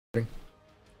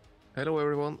Hello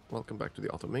everyone, welcome back to the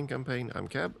OttoMing campaign. I'm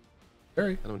Keb,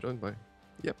 Very. and I'm joined by...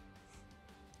 Yep,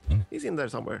 Mm. he's in there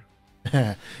somewhere.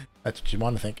 That's what you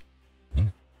want to think.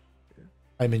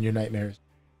 I'm in your nightmares.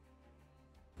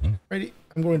 Righty,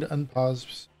 I'm going to unpause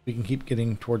so we can keep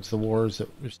getting towards the wars that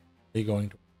we're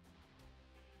going to.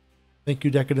 Thank you,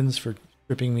 Decadence, for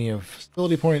stripping me of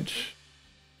stability point.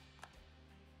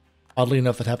 Oddly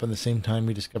enough, that happened the same time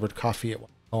we discovered coffee at one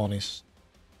of the colonies.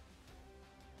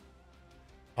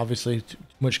 Obviously, too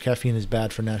much caffeine is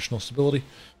bad for national stability.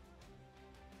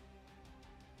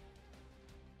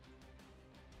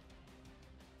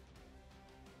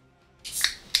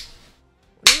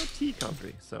 We're a tea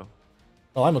country, so...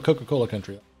 Well, I'm a Coca-Cola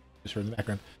country. Just heard in the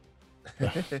background.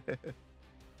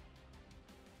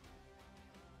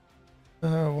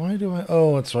 Why do I...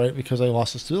 Oh, that's right. Because I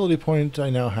lost a stability point, I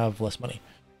now have less money.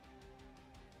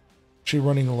 Actually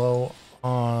running low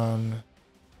on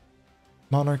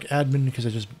Monarch admin because I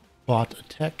just bought a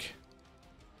tech.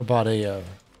 I bought a...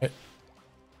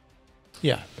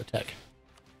 yeah, a tech.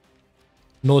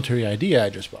 Military idea I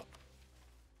just bought.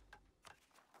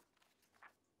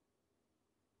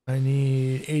 I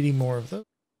need 80 more of those.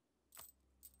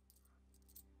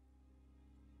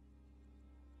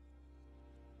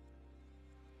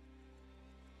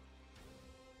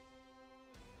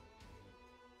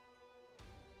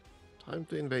 Time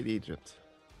to invade Egypt.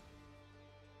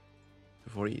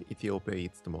 Before Ethiopia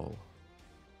eats them all.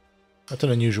 That's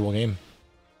an unusual game.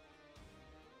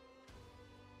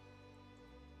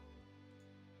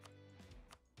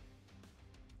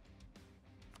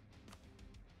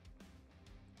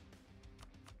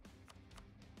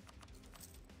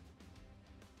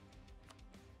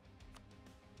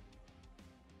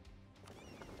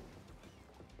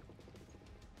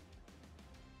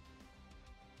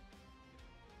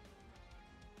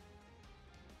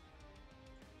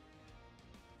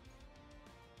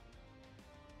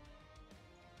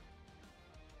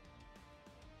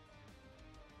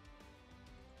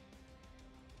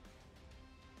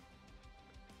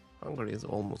 Hungary is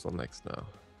almost on next now.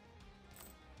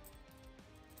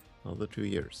 Another 2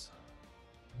 years.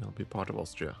 It'll be part of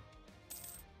Austria.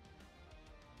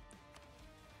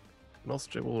 And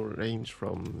Austria will range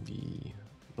from the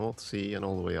North Sea and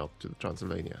all the way up to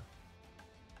Transylvania.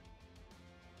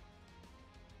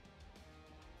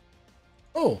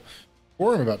 Oh,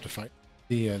 war I'm about to fight.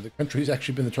 The country's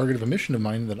actually been the target of a mission of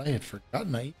mine that I had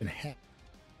forgotten I even had.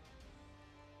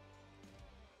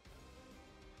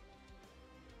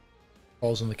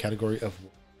 Falls in the category of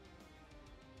war.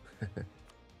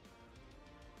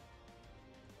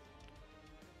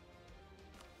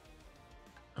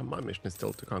 And my mission is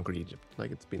still to conquer Egypt, like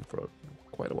it's been for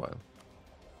quite a while.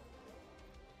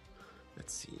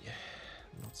 Let's see.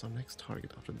 What's our next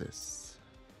target after this?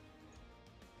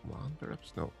 Oman,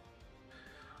 perhaps? No.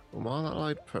 Oman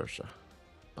allied Persia.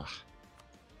 Ah.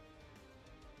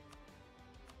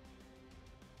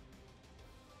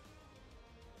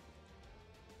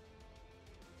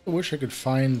 I wish I could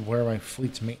find where my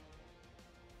fleets meet.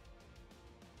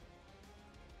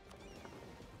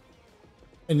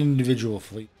 An individual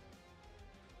fleet.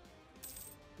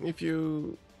 If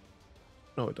you...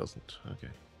 No, it doesn't. Okay.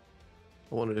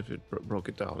 I wondered if it broke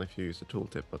it down if you use a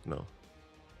tooltip, but no.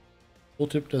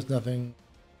 Tooltip does nothing.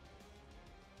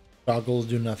 Goggles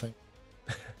do nothing.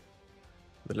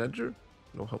 The ledger?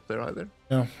 No help there either?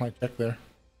 No, I checked there.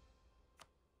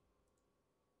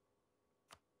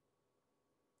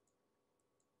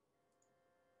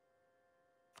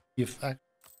 If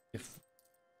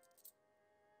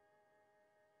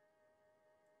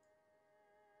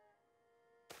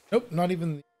nope, not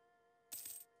even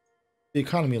the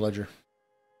economy ledger.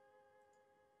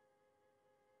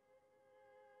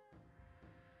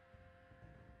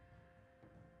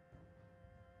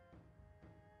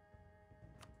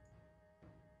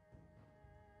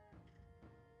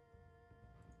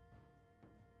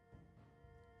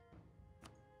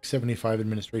 $75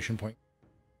 administration point.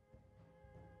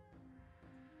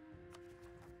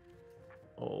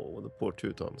 Oh, the poor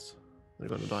Teutons. They're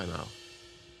gonna die now.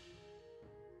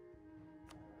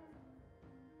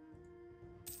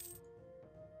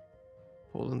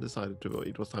 Poland decided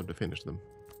it was time to finish them.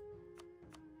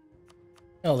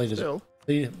 Well, they just Still,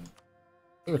 they're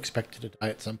expected to die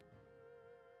at some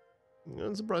point.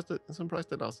 I'm surprised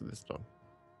they lasted this long.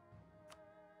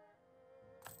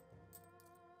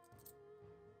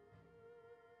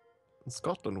 And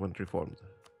Scotland went reformed.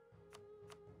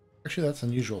 Actually, that's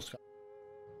unusual.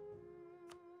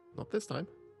 Not this time.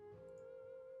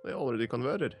 They already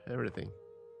converted everything.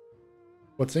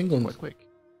 What's England? Quite quick.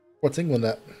 What's England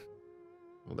at?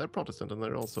 Well, they're Protestant and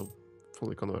they're also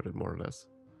fully converted, more or less.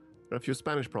 There are a few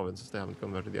Spanish provinces they haven't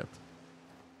converted yet.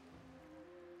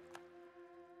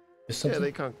 Is Yeah,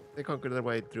 something? they conquered their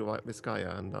way through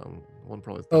Vizcaya and one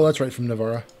province. Oh, down. that's right, from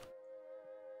Navarra.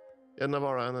 Yeah,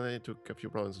 Navarra, and then they took a few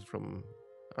provinces from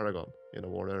Aragon in a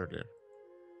war earlier.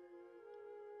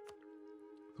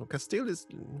 So Castile is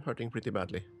hurting pretty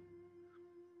badly.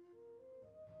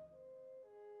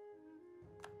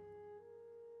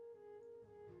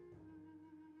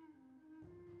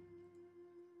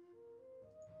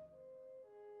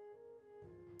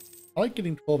 I like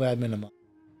getting 12 admin a month.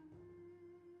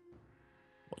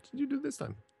 What did you do this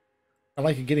time? I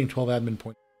like getting 12 admin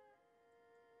points.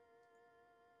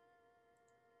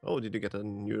 Oh, did you get a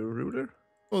new ruler?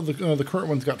 Well, the current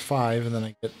one's got 5, and then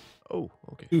I get Oh,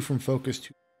 okay. 2 from focus,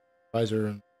 2 from advisor,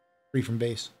 and 3 from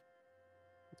base.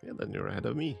 Yeah, then you're ahead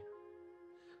of me.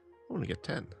 I only get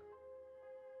 10.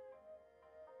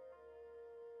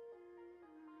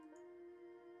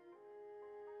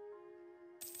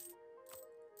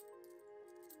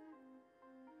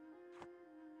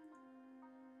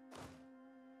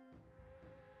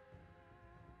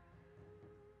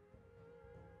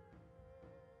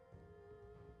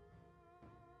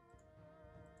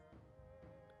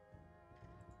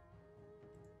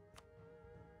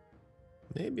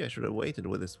 Maybe I should have waited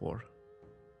with this war.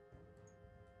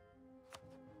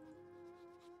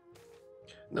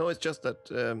 No, it's just that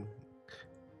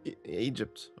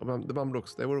Egypt, the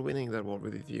Mamluks, they were winning that war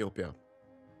with Ethiopia.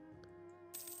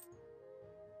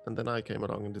 And then I came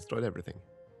along and destroyed everything.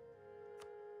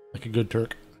 Like a good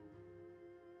Turk.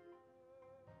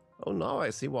 Oh, now I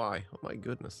see why. Oh my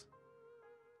goodness.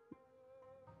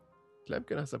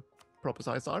 Tlemcen has a proper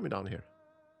sized army down here.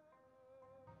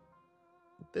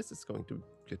 This is going to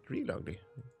get real ugly.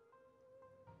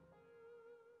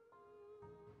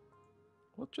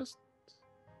 What just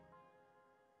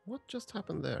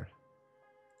happened there?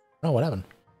 Oh, what happened?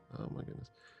 Oh my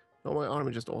goodness. No, my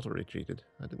army just auto-retreated.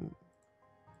 I didn't...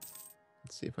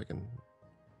 Let's see if I can...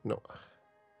 No.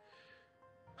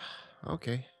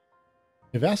 Okay.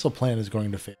 The vassal plan is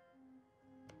going to fail.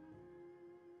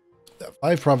 That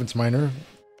 5 province miner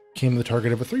became the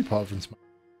target of a 3 province miner.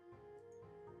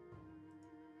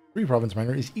 3 province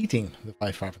miner is eating the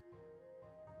 5 province.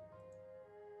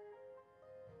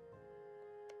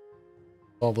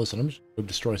 Oh, listen, I'm just going to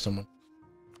destroy someone.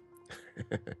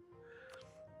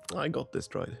 I got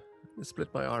destroyed. They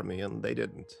split my army and they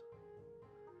didn't.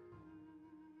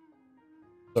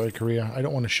 Sorry, Korea. I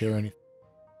don't want to share anything.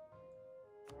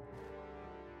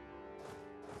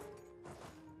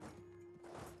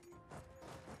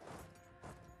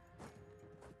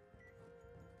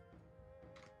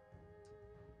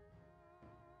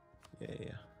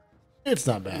 Yeah. It's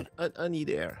not bad. I need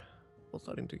air. I'm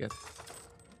starting to get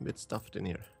a bit stuffed in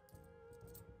here.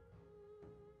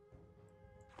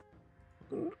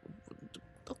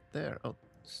 Not there. Oh,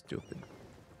 stupid.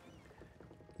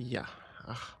 Yeah.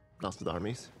 Blasted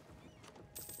armies.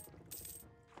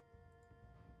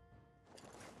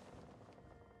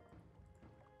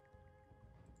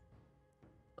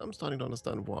 I'm starting to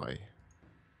understand why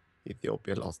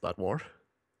Ethiopia lost that war.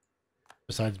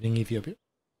 Besides being Ethiopia.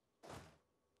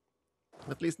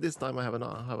 At least this time I have an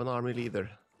army leader.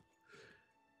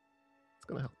 It's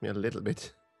gonna help me a little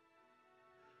bit.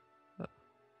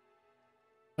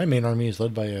 My main army is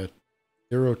led by a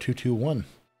 0221.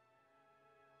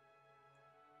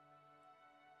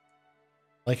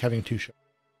 I like having 2 shots.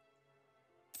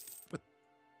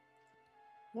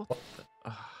 What?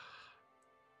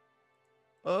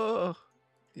 Oh,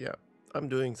 yeah. I'm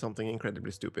doing something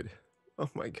incredibly stupid. Oh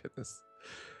my goodness.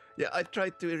 Yeah, I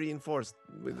tried to reinforce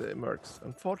with the mercs.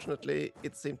 Unfortunately,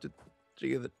 it seemed to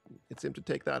trigger the, it seemed to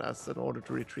take that as an order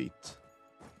to retreat.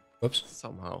 Whoops.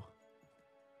 Somehow.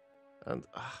 And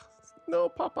no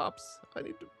pop-ups. I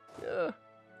need to. Yeah.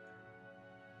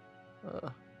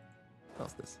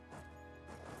 How's this?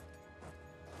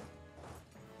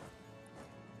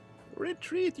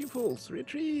 Retreat, you fools!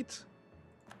 Retreat!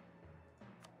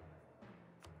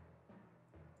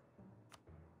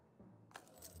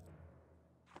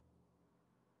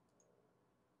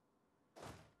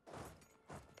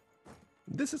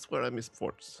 This is where I miss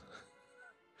forts.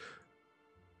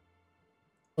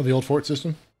 Oh, the old fort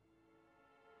system?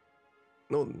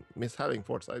 No, miss having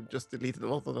forts. I just deleted a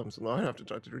lot of them, so now I have to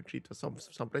try to retreat to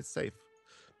someplace safe.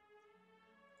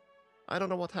 I don't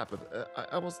know what happened.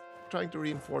 I was trying to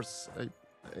reinforce a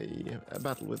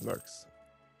battle with mercs,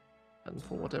 and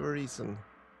for whatever reason,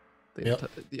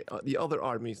 the other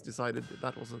armies decided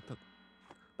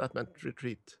that meant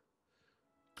retreat.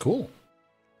 Cool.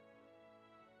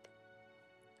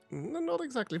 Not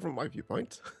exactly from my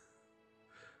viewpoint.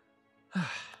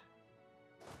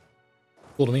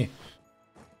 Cool to me.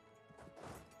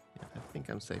 think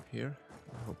I'm safe here.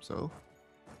 I hope so.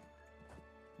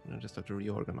 I just have to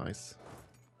reorganize.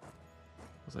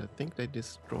 Because I think they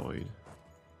destroyed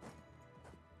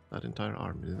that entire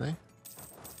army, did they?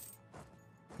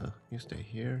 You stay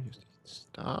here. You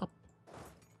stop.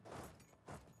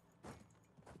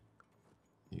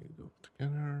 You go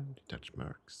together. Detach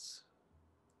mercs.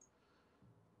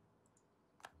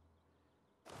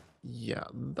 Yeah,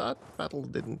 that battle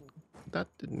didn't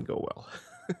go well.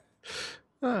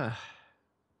 Ah.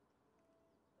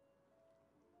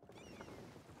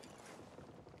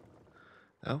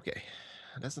 Okay,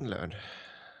 lesson learned.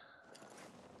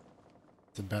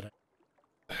 It's a bad idea.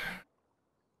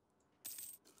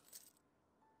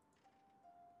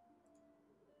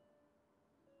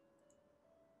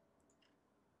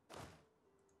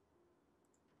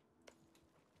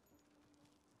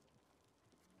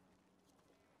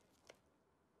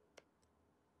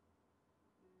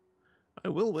 I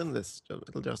will win this.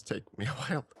 It'll just take me a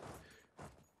while.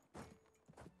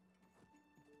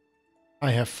 I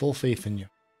have full faith in you.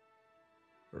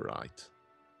 Right.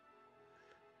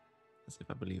 As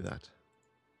if I believe that.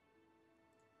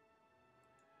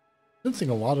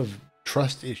 Sensing a lot of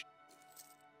trust issues.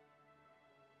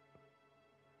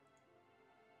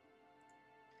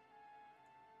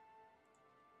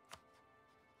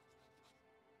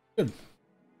 Good.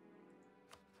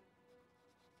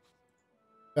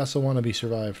 I also want to be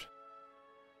survived.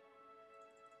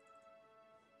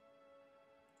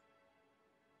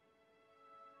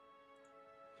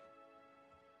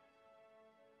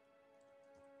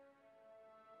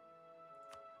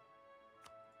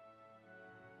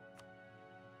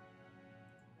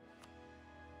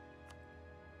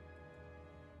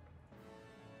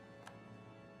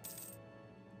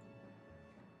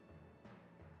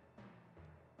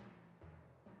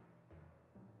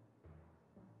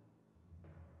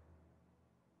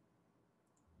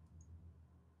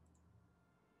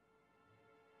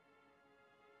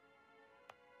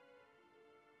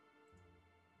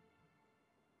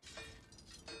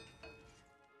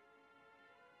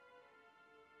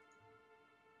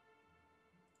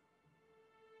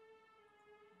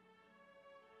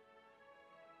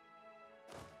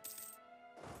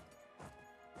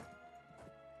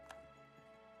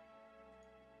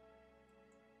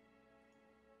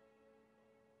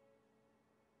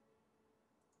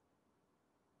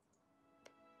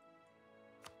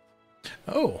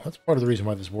 Oh, that's part of the reason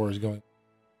why this war is going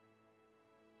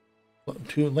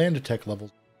to land attack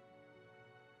levels.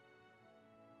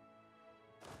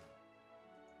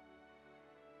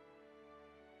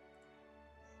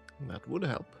 That would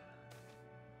help.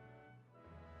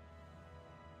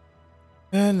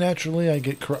 And naturally, I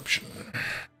get corruption.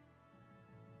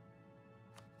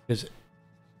 Because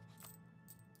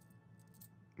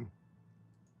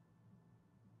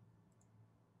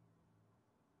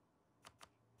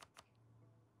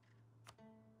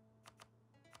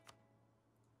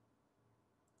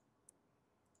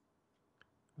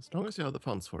As long as you have the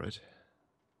funds for it.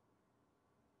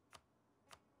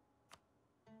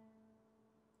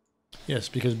 yes,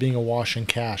 because being awash in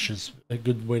cash is a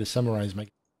good way to summarize my.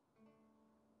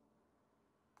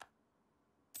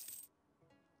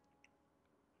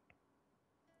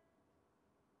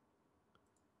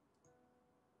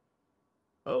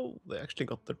 Oh, they actually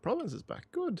got their provinces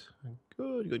back. Good.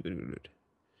 Good.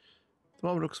 The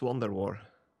Mamluks won their war.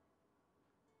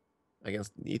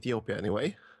 Against Ethiopia,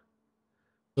 anyway.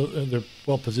 So they're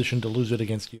well positioned to lose it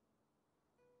against you.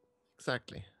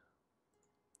 Exactly.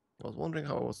 I was wondering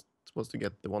how I was supposed to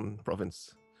get the one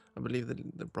province. I believe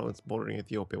the province bordering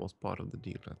Ethiopia was part of the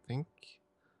deal, I think.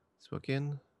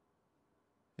 Suakin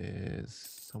is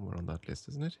somewhere on that list,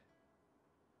 isn't it?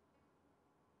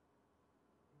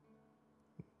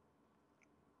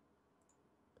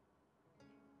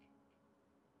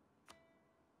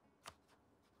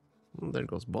 There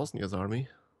goes Bosnia's army.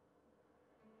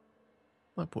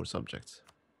 My poor subjects.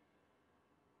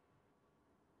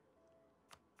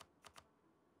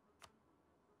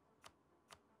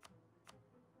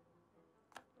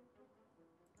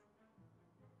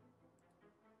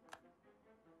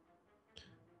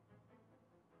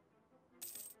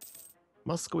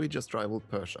 Muscovy just rivaled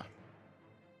Persia.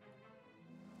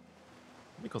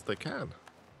 Because they can.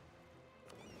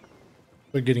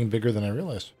 They're getting bigger than I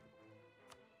realized.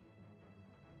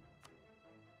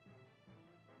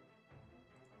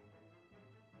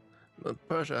 But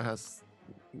Persia has,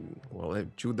 well,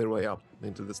 they've chewed their way up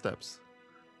into the steppes.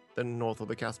 They're north of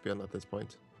the Caspian at this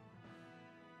point.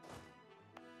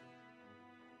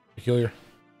 Peculiar.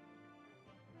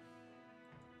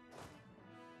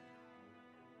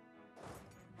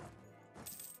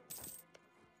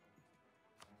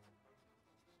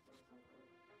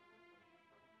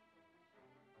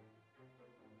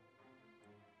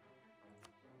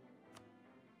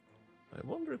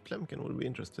 wonder if Klemken would be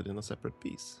interested in a separate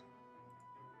piece.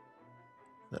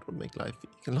 That would make life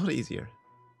a lot easier.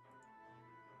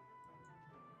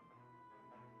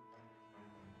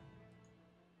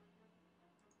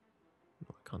 No,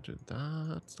 I can't do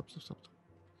that. Stop.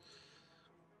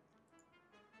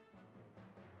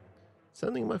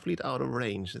 Sending my fleet out of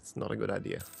range, it's not a good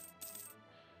idea.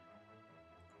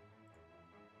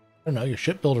 I don't know, your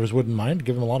shipbuilders wouldn't mind.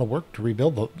 Give them a lot of work to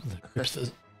rebuild the ships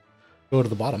that go to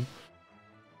the bottom.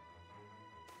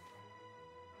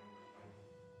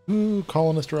 Ooh,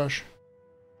 colonist rush.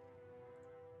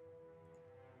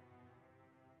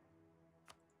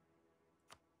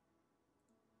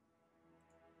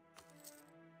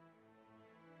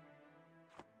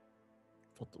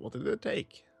 What did it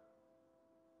take?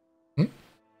 Hmm?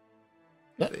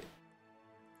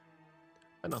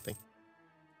 Nothing.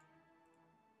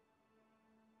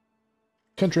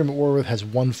 Country I'm at war with has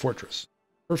one fortress,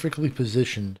 perfectly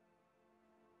positioned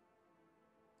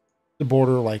to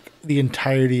border like the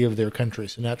entirety of their country.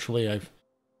 So naturally, I've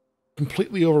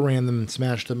completely overran them and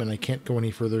smashed them, and I can't go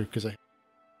any further because I have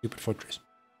a stupid fortress.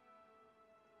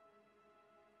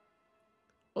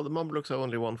 Well, the Mamluks have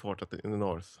only one fort in the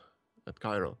north, at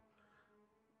Cairo,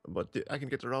 but I can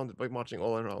get around it by marching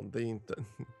all around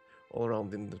all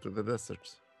around into the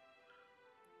deserts.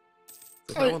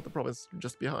 So if I want the province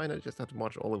just behind, I just have to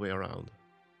march all the way around.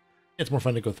 It's more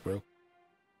fun to go through.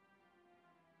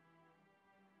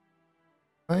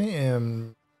 I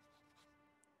am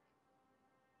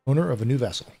owner of a new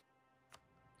vessel.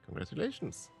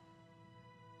 Congratulations.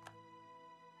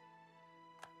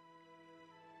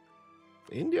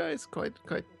 India is quite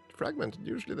fragmented.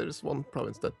 Usually there is one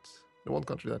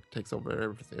country that takes over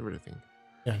everything.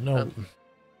 Yeah, no.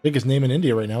 Biggest name in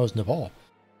India right now is Nepal.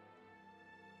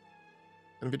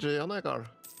 And Vijayanagar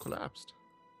collapsed.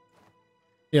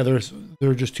 Yeah, there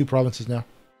are just two provinces now.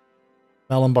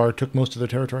 Malabar took most of their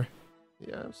territory.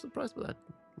 Yeah, I'm surprised by that.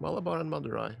 Malabar and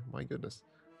Madurai, my goodness.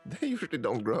 They usually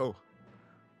don't grow.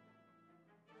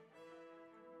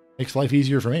 Makes life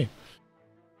easier for me.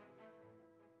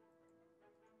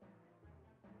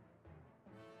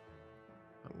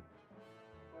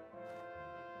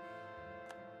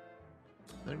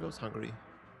 There goes Hungary.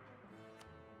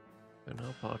 They're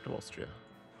now part of Austria.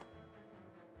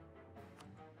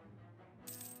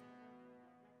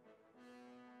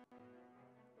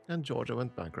 And Georgia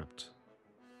went bankrupt.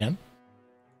 And?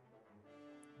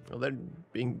 Well, they're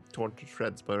being torn to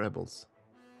shreds by rebels.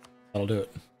 That'll do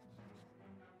it.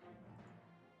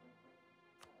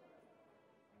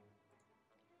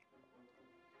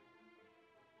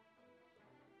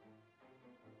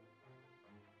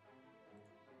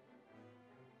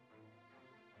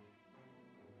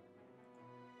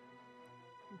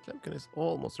 Klemken is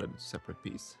almost ready to separate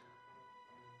peace,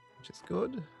 which is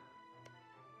good.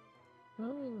 Ah.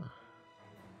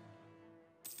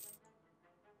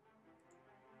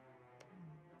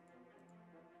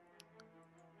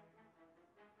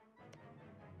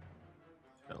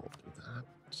 I'll do that.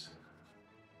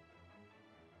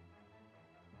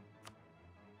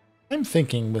 I'm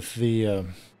thinking with the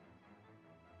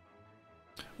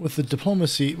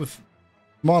diplomacy, with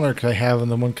monarch I have and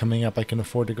the one coming up, I can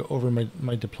afford to go over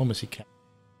my diplomacy cap.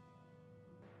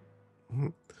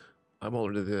 I'm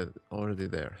already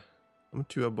there. I'm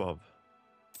 2 above.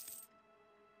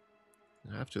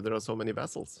 I have to. There are so many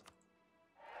vassals.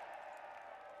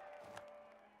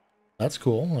 That's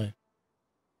cool. I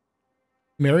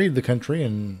married the country,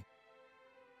 and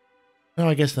no,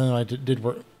 I guess then I did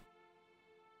work.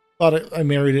 Thought I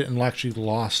married it and actually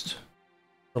lost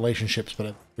relationships, but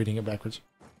I'm reading it backwards.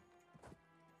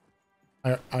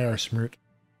 IR smirt.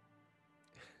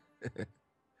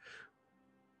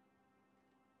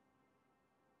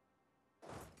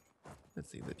 Let's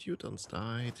see, the Teutons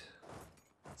died,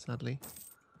 sadly.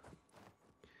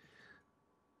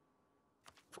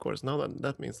 Of course, now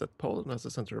that means that Poland has a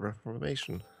center of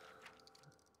reformation.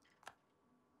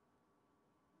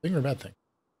 Thing or a bad thing?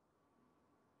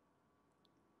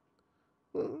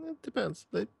 Well, it depends.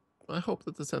 I hope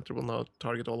that the center will now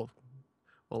target all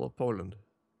of Poland.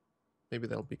 Maybe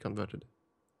they'll be converted.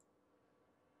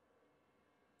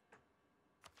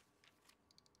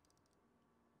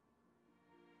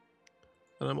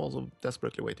 And I'm also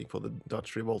desperately waiting for the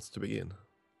Dutch revolts to begin.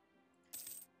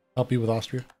 Help you with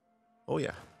Austria? Oh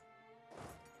yeah.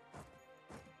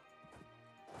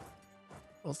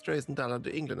 Austria isn't allied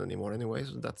to England anymore anyway,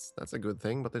 so that's a good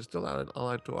thing, but they're still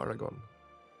allied to Aragon.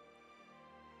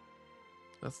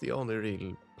 That's the only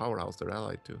real powerhouse they're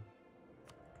allied to.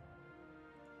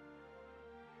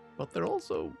 But they're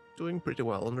also doing pretty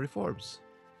well on reforms.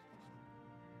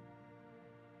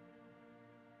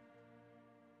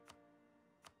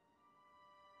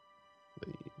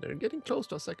 They're getting close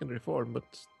to a secondary form, but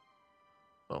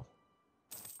well,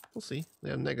 we'll see.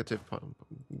 They have negative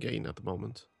gain at the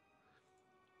moment.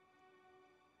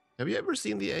 Have you ever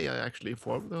seen the AI actually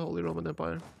form the Holy Roman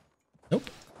Empire? Nope.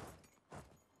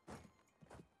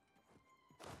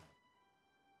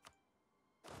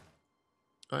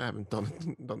 I haven't tried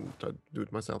to do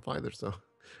it myself either, so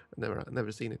I've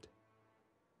never seen it.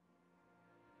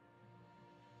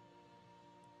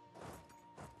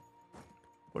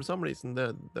 For some reason,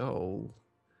 the whole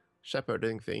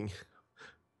shepherding thing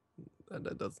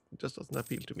that just doesn't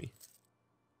appeal to me.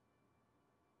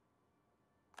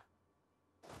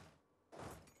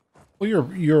 Well,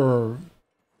 your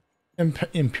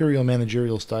imperial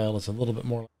managerial style is a little bit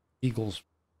more like Eagles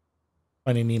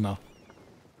Finding Nemo.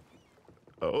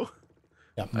 Oh,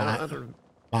 Yeah, I don't.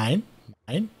 mine.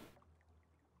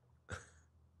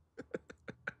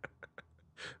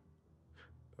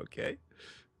 Okay,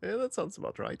 yeah, that sounds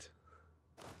about right.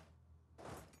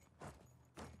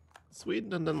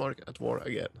 Sweden and Denmark at war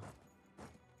again.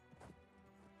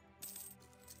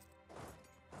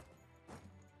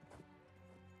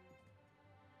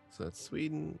 So that's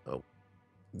Sweden. Oh,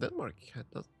 Denmark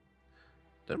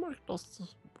lost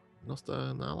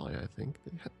an ally. I think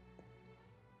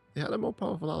they had a more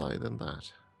powerful ally than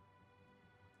that.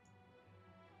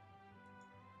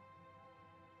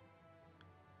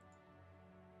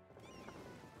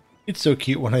 It's so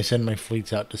cute when I send my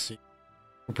fleets out to sea.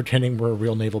 We're pretending we're a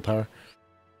real naval power.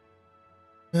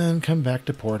 And come back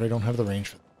to port. I don't have the range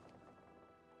for that.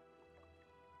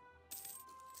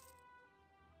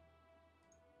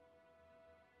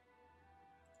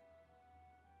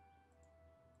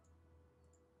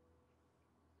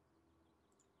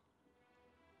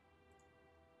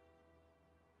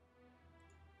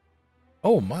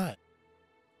 Oh my.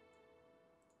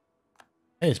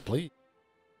 Yes, please.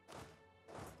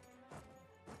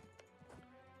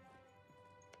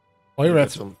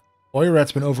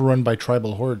 Oirat's been overrun by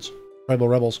tribal hordes. Tribal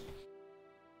rebels.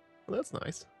 Well, that's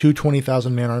nice. 2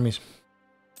 20,000 man armies.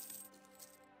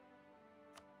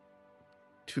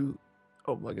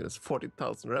 Oh my goodness,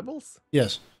 40,000 rebels?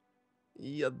 Yes.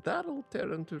 Yeah, that'll tear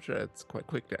them to shreds quite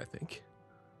quickly, I think.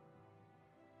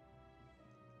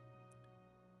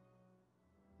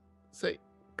 Say,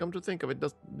 come to think of it,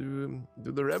 do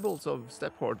the rebels of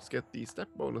steppe hordes get these step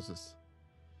bonuses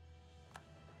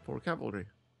for cavalry?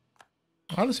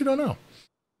 Honestly, don't know.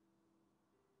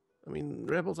 I mean,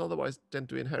 rebels otherwise tend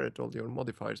to inherit all your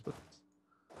modifiers, but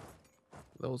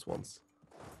those ones.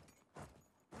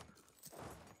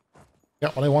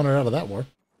 Got what I wanted out of that war.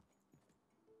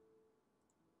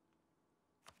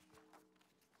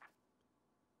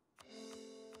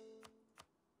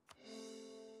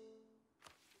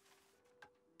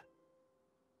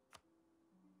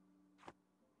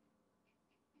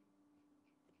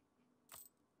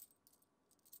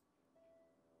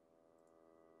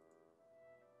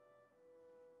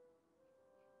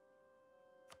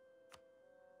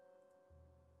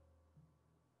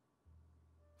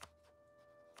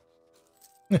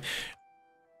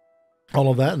 All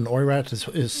of that, and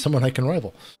Oirat is someone I can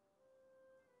rival.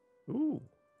 Ooh.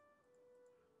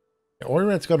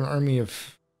 Oirat's got an army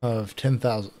of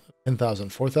 10,000,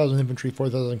 4,000 infantry,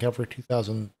 4,000 cavalry,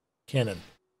 2,000 cannon.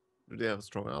 Do they have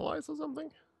strong allies or something?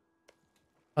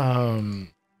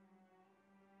 Nogai,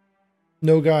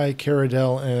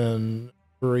 Caradel, and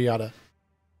Buriata.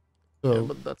 So, yeah,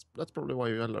 but that's probably why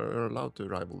you are allowed to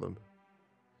rival them.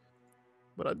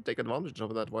 But I'd take advantage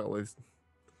of that while it's...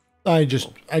 I just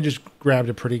grabbed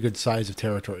a pretty good size of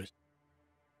territories.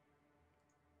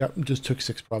 Yep, just took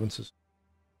 6 provinces.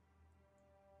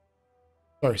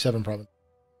 Sorry, 7 provinces.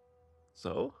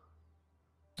 So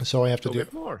I have to do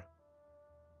get more.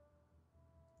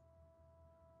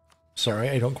 Sorry,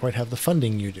 I don't quite have the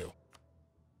funding you do.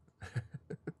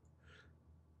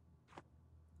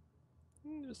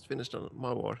 Just finished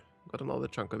my war. Got another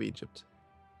chunk of Egypt.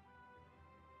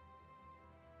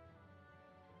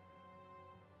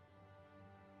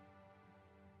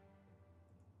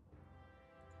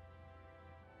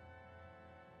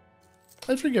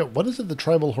 I forget, what is it the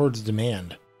tribal hordes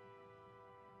demand?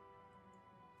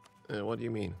 What do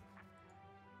you mean?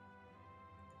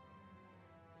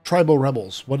 Tribal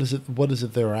rebels. What is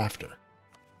it they're after?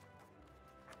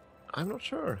 I'm not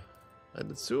sure. I'd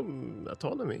assume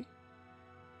autonomy.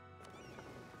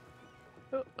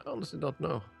 I honestly don't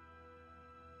know.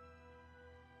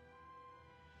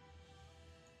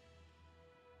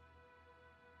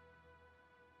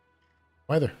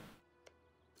 Either.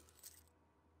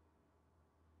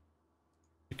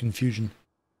 The confusion.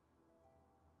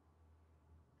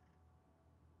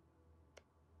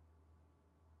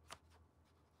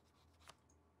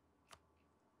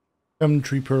 Come,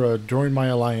 Tripura, join my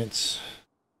alliance.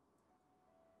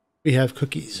 We have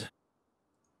cookies.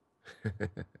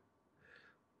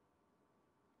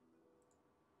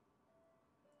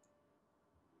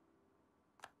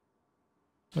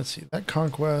 Let's see, that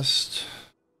conquest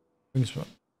brings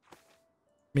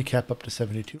me cap up to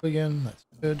 72 again. That's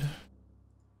good.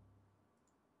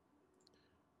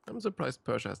 I'm surprised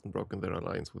Persia hasn't broken their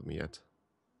alliance with me yet.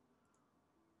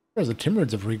 Whereas the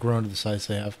Timurids have regrown to the size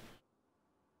they have.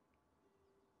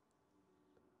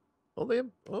 Oh, they have,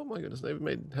 oh my goodness, they've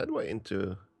made headway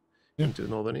into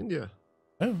northern India.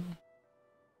 Oh.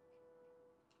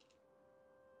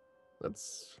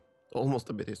 That's almost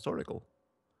a bit historical.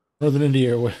 Northern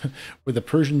India, where the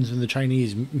Persians and the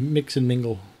Chinese mix and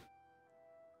mingle.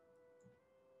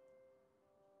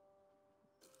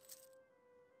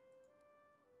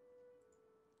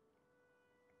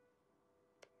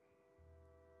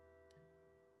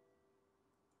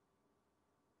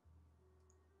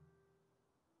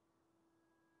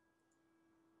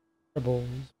 Rebels.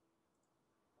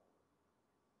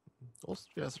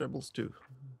 Austria has rebels too.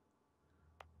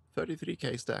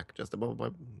 33k stack just above my,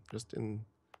 just in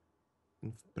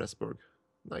Pressburg.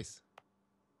 Nice.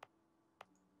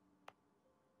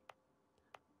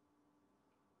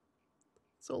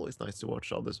 It's always nice to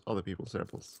watch other people's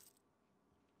rebels.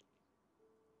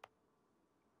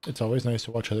 It's always nice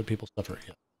to watch other people suffer.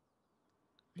 Yeah.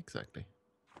 Exactly.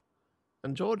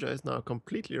 And Georgia is now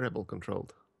completely rebel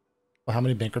controlled. Well, how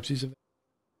many bankruptcies have there?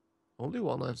 Only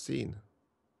one I've seen.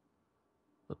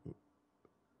 But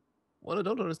what I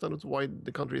don't understand is why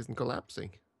the country isn't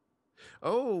collapsing.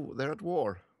 Oh, they're at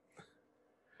war.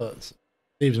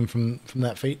 Saves them from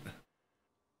that fate.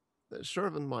 The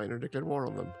Shervan miner declared war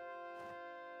on them.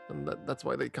 And that's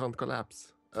why they can't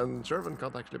collapse. And Shervan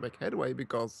can't actually make headway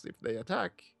because if they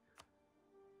attack...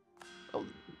 Oh,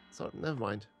 sorry, never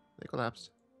mind. They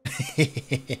collapsed.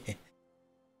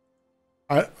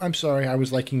 I'm sorry, I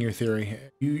was liking your theory.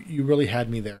 You really had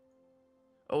me there.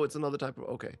 Oh, it's another type of...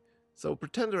 Okay. So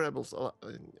pretender rebels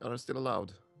are still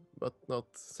allowed, but not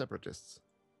separatists,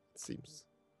 it seems.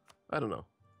 I don't know.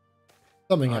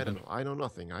 Something happened. I know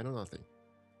nothing. I know nothing.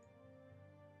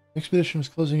 Expedition was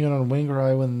closing in on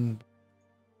Wangrai when...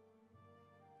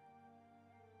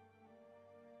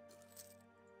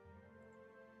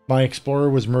 My explorer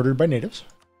was murdered by natives.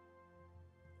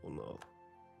 Oh no.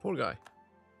 Poor guy.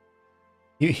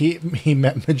 He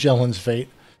met Magellan's fate.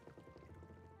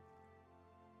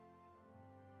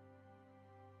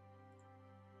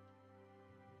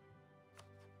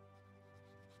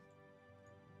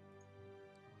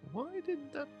 Why did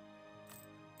that...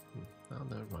 Oh,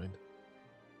 never mind.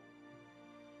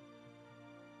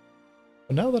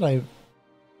 But now that I've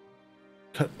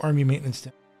cut army maintenance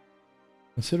down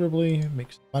considerably,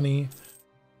 make some money.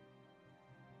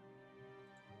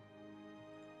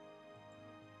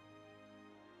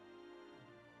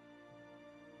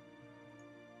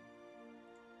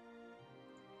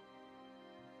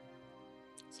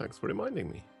 Thanks for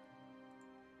reminding me.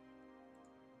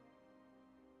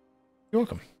 You're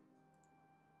welcome.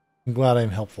 I'm glad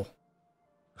I'm helpful.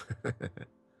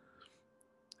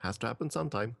 Has to happen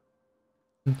sometime.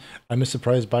 I'm as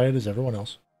surprised by it as everyone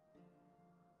else.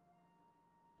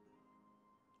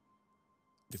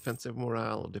 Defensive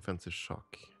morale or defensive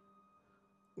shock?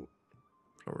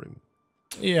 Probably.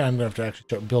 Yeah, I'm going to have to actually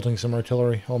start building some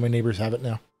artillery. All my neighbors have it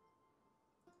now.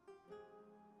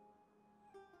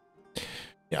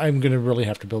 Yeah, I'm going to really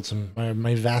have to build some.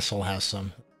 My vassal has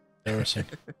some. Embarrassing.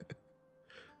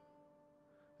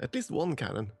 At least one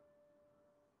cannon.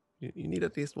 You need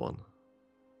at least one.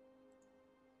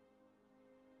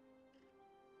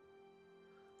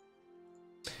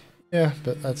 Yeah,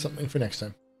 but that's something for next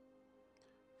time.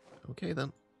 Okay,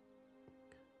 then.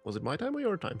 Was it my time or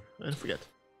your time? I forget.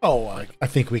 Oh, I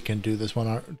think we can do this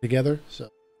one together. So,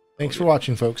 thanks for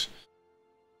watching, folks.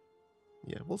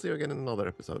 Yeah, we'll see you again in another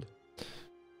episode.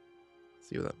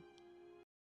 See you then.